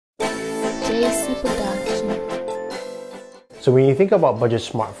JC Production. So when you think about budget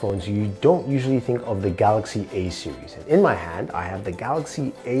smartphones, you don't usually think of the Galaxy A series. And in my hand, I have the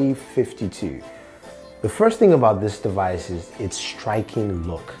Galaxy A52. The first thing about this device is its striking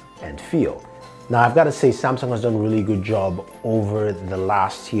look and feel. Now I've got to say Samsung has done a really good job over the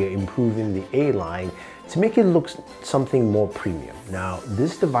last year improving the A line to make it look something more premium. Now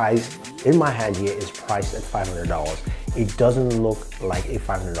this device in my hand here is priced at $500. It doesn't look like a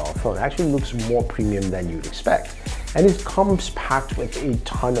 $500 phone. It actually looks more premium than you'd expect. And it comes packed with a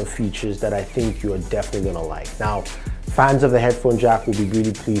ton of features that I think you are definitely gonna like. Now, fans of the headphone jack will be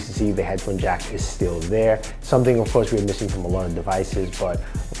really pleased to see the headphone jack is still there. Something, of course, we're missing from a lot of devices, but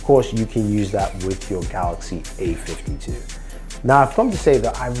of course, you can use that with your Galaxy A52. Now, I've come to say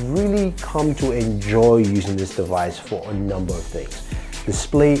that I've really come to enjoy using this device for a number of things.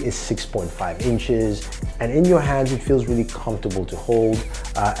 Display is 6.5 inches, and in your hands, it feels really comfortable to hold,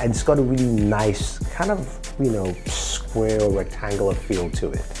 and it's got a really nice kind of, square or rectangular feel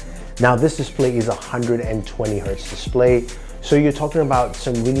to it. Now, this display is a 120 Hz display, so you're talking about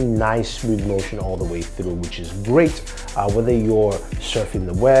some really nice smooth motion all the way through, which is great, whether you're surfing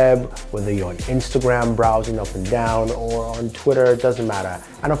the web, whether you're on Instagram browsing up and down, or on Twitter, it doesn't matter.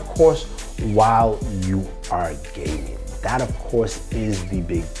 And of course, while you are gaming. That, of course, is the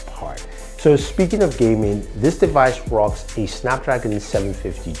big part. So speaking of gaming, this device rocks a Snapdragon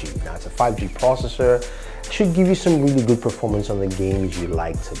 750G. Now, it's a 5G processor. Should give you some really good performance on the games you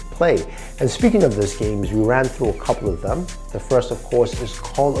like to play. And speaking of those games, we ran through a couple of them. The first, of course, is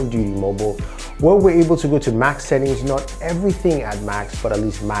Call of Duty Mobile, where we're able to go to max settings, not everything at max, but at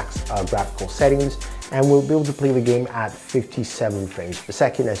least max graphical settings. And we'll be able to play the game at 57 frames per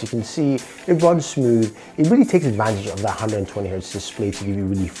second. As you can see, it runs smooth. It really takes advantage of that 120 Hz display to give you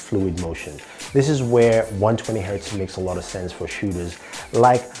really fluid motion. This is where 120 Hz makes a lot of sense for shooters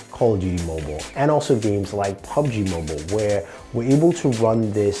like Call of Duty Mobile, and also games like PUBG Mobile, where we're able to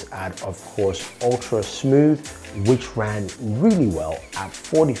run this at, of course, ultra smooth, which ran really well at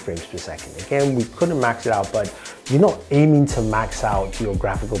 40 frames per second. Again, we couldn't max it out, but you're not aiming to max out your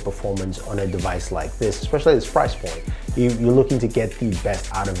graphical performance on a device like this, especially at this price point. You're looking to get the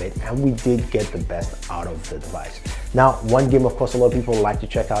best out of it, and we did get the best out of the device. Now, one game, of course, a lot of people like to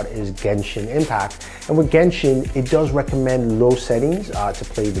check out is Genshin Impact. And with Genshin, it does recommend low settings to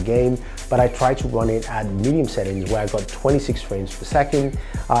play the game, but I tried to run it at medium settings where I got 26 frames per second.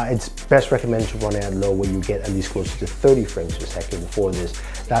 It's best recommended to run it at low, where you get at least closer to 30 frames per second for this.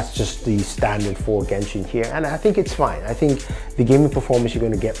 That's just the standard for Genshin here, and I think it's fine. I think the gaming performance you're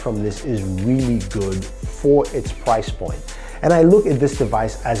going to get from this is really good for its price point. And I look at this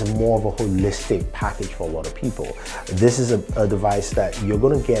device as more of a holistic package for a lot of people. This is a device that you're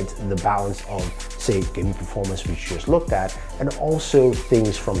gonna get the balance of, say, gaming performance, which you just looked at, and also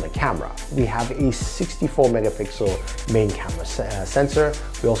things from the camera. We have a 64 megapixel main camera sensor.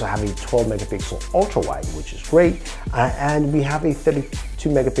 We also have a 12 megapixel ultra wide, which is great. And we have a 32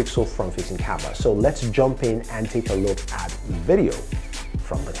 megapixel front facing camera. So let's jump in and take a look at video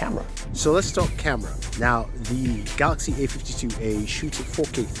from the camera. So let's talk camera. Now, the Galaxy A52A shoots at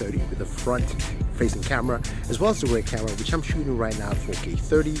 4K 30 with a front facing camera, as well as the rear camera, which I'm shooting right now at 4K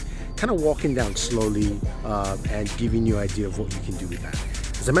 30, kind of walking down slowly and giving you an idea of what you can do with that.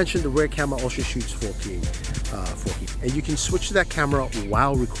 As I mentioned, the rear camera also shoots 4K, and you can switch to that camera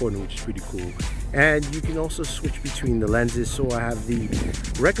while recording, which is pretty cool. And you can also switch between the lenses. So I have the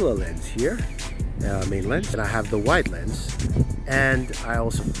regular lens here, main lens, and I have the wide lens, and I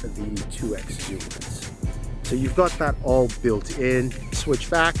also have the 2x zoom lens. So you've got that all built in. Switch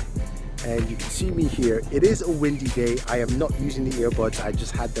back, and you can see me here. It is a windy day. I am not using the earbuds. I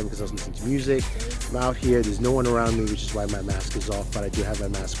just had them because I was listening to music. I'm out here, there's no one around me, which is why my mask is off, but I do have my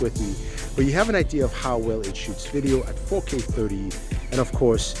mask with me. But you have an idea of how well it shoots video at 4K 30, and of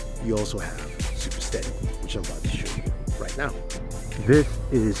course, you also have Super Steady, which I'm about to show you right now. This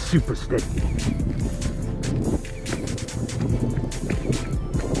is Super Steady.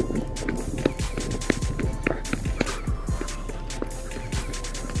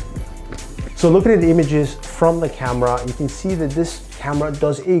 So looking at the images from the camera, you can see that this camera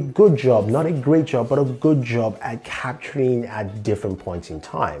does a good job, not a great job, but a good job at capturing at different points in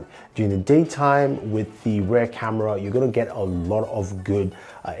time. During the daytime with the rear camera, you're gonna get a lot of good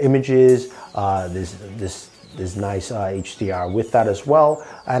images. There's nice HDR with that as well.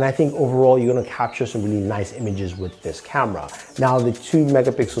 And I think overall, you're gonna capture some really nice images with this camera. Now, the 2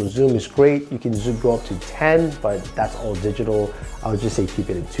 megapixel zoom is great. You can zoom go up to 10, but that's all digital. I would just say keep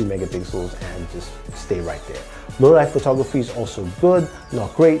it at 2 megapixels and just stay right there. Low light photography is also good,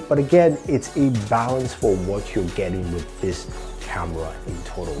 not great, but again, it's a balance for what you're getting with this camera in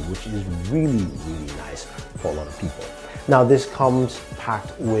total, which is really, really nice for a lot of people. Now this comes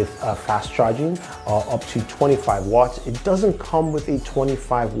packed with fast charging, up to 25 watts. It doesn't come with a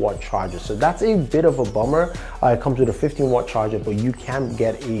 25 watt charger, so that's a bit of a bummer. It comes with a 15 watt charger, but you can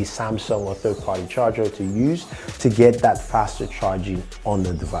get a Samsung or third-party charger to use to get that faster charging on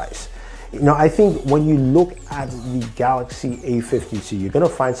the device. Now, I think when you look at the Galaxy A52, you're gonna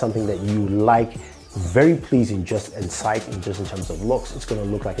find something that you like, very pleasing just in sight and just in terms of looks. It's going to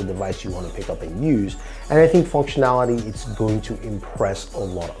look like a device you want to pick up and use. And I think functionality, it's going to impress a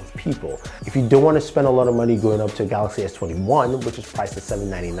lot of people. If you don't want to spend a lot of money going up to a Galaxy S21, which is priced at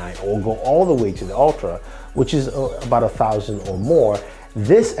 $799, or go all the way to the Ultra, which is about $1,000 or more,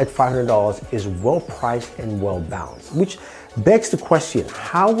 this at $500 is well priced and well balanced, which begs the question,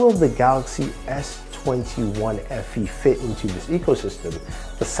 how will the Galaxy S21 FE fit into this ecosystem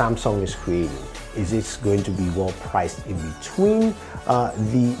that Samsung is creating? Is it going to be well priced in between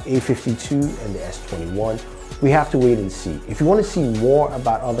the A52 and the S21? We have to wait and see. If you want to see more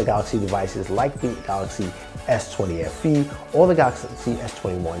about other Galaxy devices like the Galaxy S20 FE or the Galaxy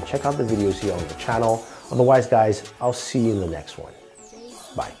S21, check out the videos here on the channel. Otherwise, guys, I'll see you in the next one.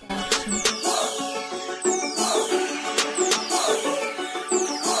 Bye.